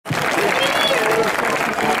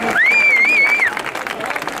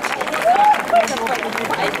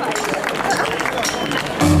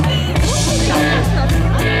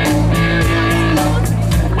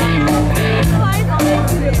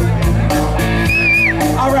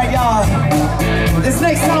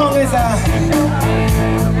is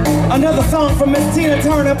another song from Miss Tina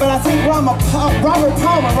Turner, but I think Robert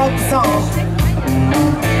Palmer wrote the song.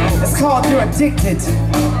 It's called You're Addicted.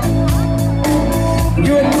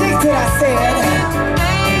 You're addicted, I said.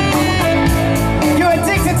 You're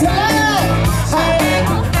addicted to love.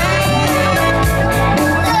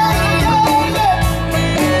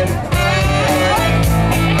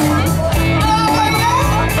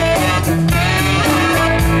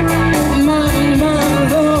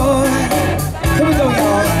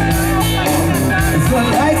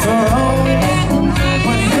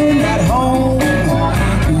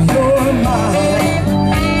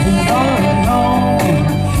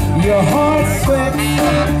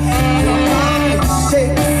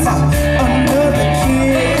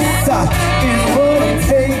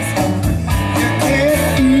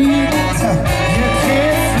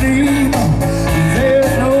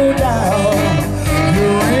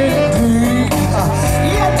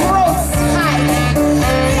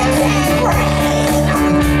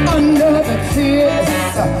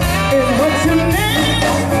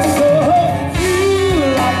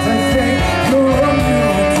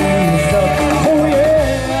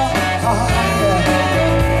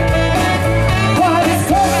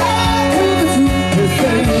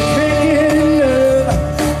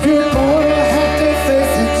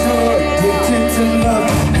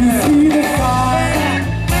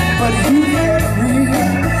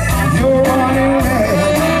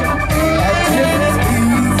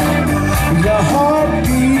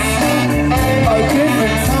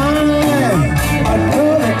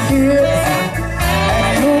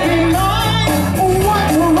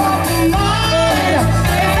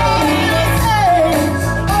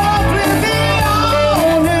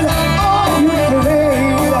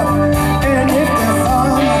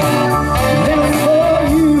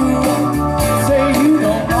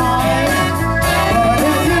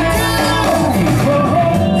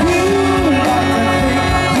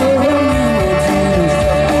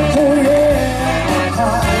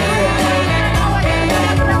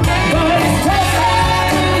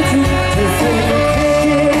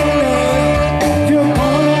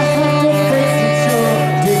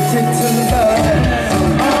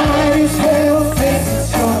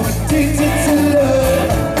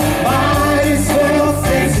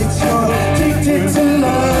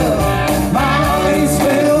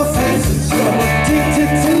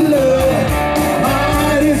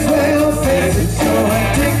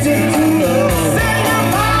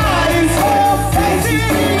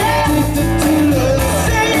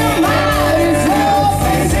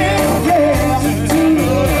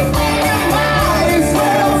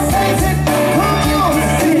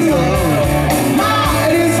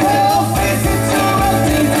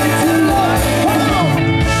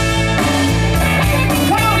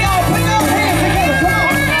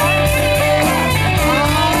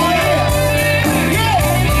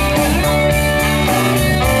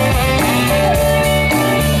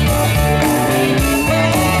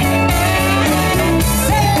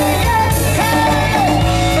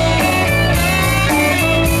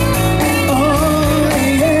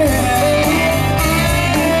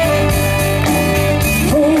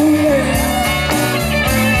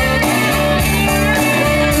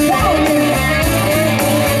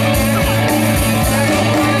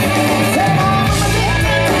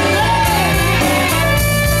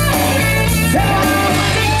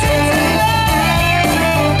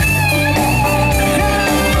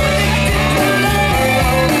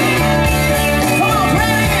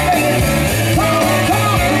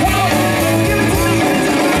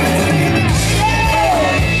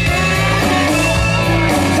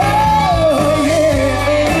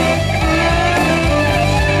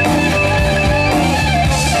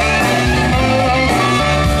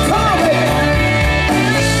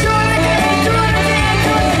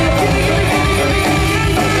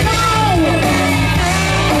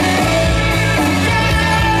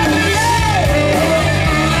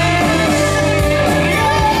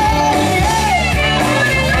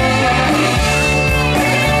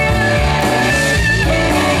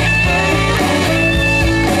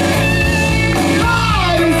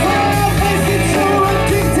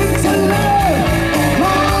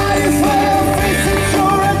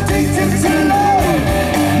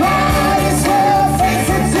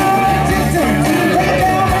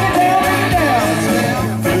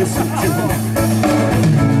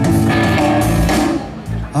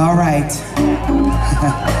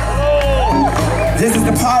 This is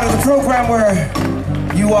the part of the program where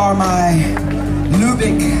you are my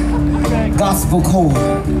Lübeck gospel core.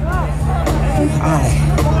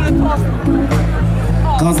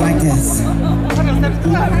 Goes like this.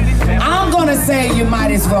 I'm gonna say you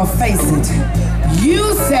might as well face it.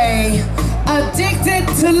 You say addicted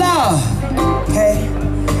to love. Okay?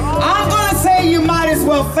 I'm gonna say you might as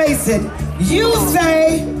well face it. You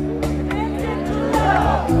say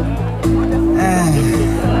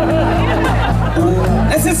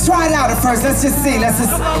let's just try it out at first. Let's just see. Let's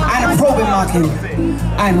just eine Probe machen.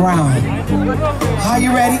 Ein Round. Are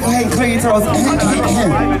you ready? Go ahead and clear your throats.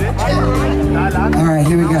 All right,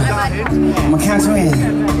 here we go. I'm gonna count you in.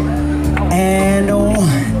 And a 1,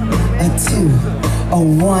 a 2, a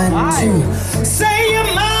 1, 2. Say you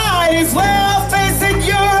might as well face it,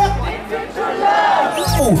 Europe.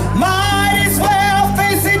 Oh, might as well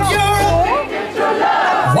face it, Europe.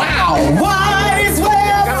 Wow, might as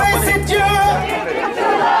well face it, Europe.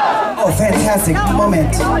 Oh, fantastic.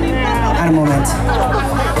 Moment. At a moment.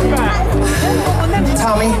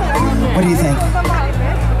 Tommy, what do you think?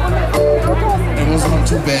 It wasn't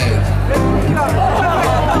too bad.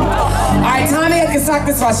 Alright, Tommy hat gesagt,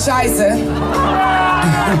 es war scheiße.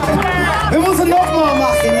 Wir müssen nochmal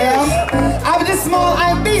machen, ja? Aber das mal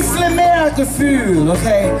ein bisschen mehr Gefühl,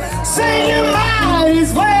 okay? Say you might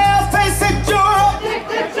as well face it, Europe.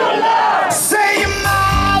 Say you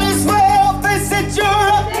might as well face it,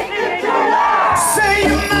 Europe. Say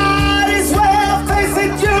you might as well face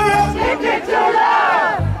it, Europe.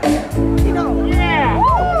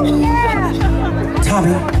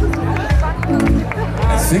 Tommy.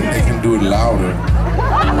 I think they can do it louder.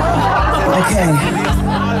 Okay.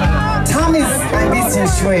 Tommy's ein bisschen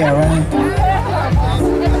schwer, right?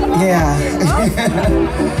 Ja.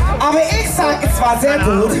 Aber ich sag, es war sehr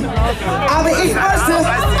gut. Aber ich möchte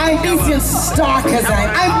ein bisschen starker sein,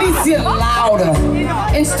 ein bisschen lauter.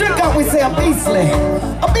 In Stuttgart we say a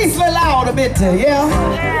bisschen louder bitte, yeah?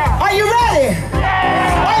 Are you ready?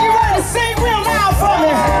 Are you ready to sing real loud for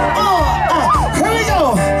me?